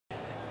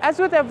As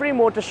with every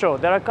motor show,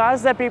 there are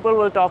cars that people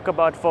will talk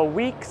about for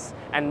weeks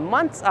and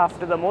months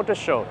after the motor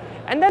show.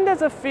 And then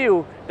there's a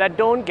few that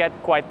don't get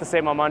quite the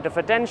same amount of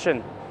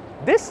attention.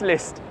 This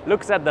list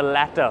looks at the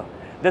latter,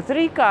 the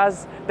 3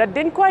 cars that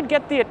didn't quite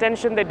get the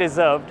attention they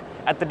deserved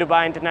at the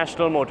Dubai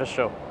International Motor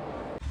Show.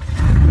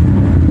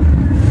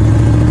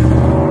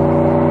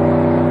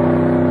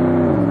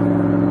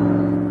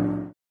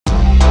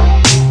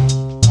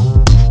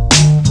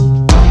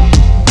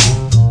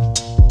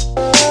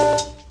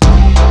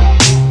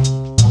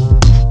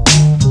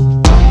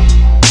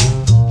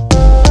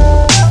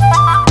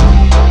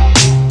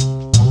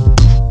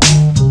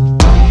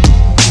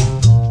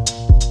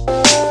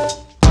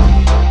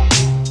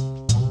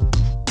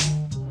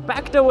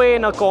 Packed away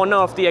in a corner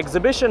of the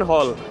exhibition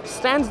hall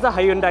stands the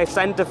Hyundai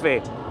Santa Fe.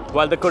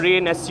 While the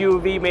Korean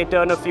SUV may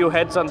turn a few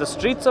heads on the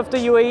streets of the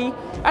UAE,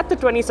 at the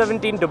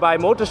 2017 Dubai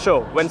Motor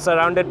Show, when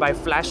surrounded by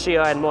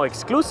flashier and more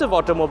exclusive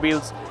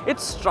automobiles, it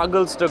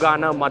struggles to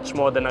garner much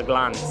more than a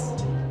glance.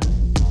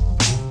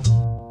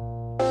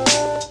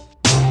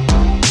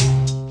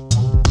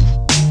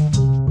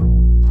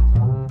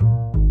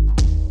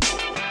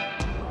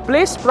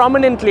 Placed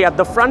prominently at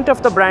the front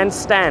of the brand's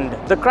stand,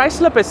 the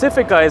Chrysler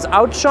Pacifica is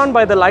outshone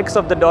by the likes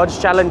of the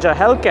Dodge Challenger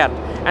Hellcat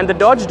and the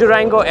Dodge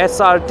Durango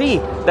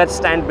SRT that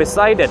stand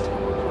beside it.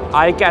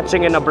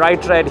 Eye-catching in a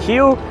bright red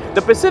hue,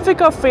 the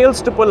Pacifica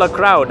fails to pull a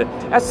crowd,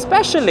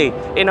 especially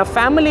in a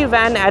family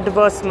van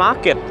adverse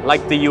market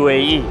like the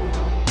UAE.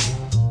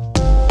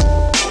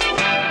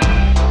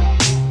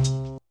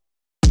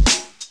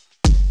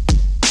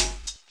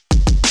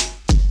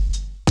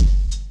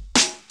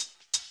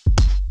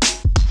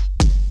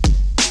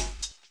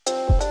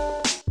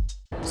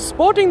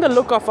 Sporting the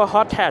look of a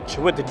hot hatch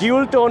with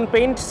dual-tone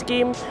paint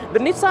scheme, the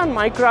Nissan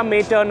Micra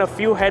may turn a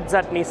few heads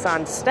at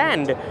Nissan's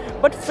stand,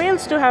 but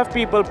fails to have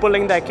people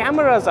pulling their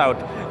cameras out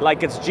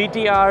like its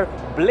GTR,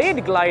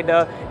 Blade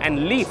Glider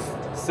and Leaf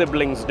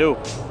siblings do.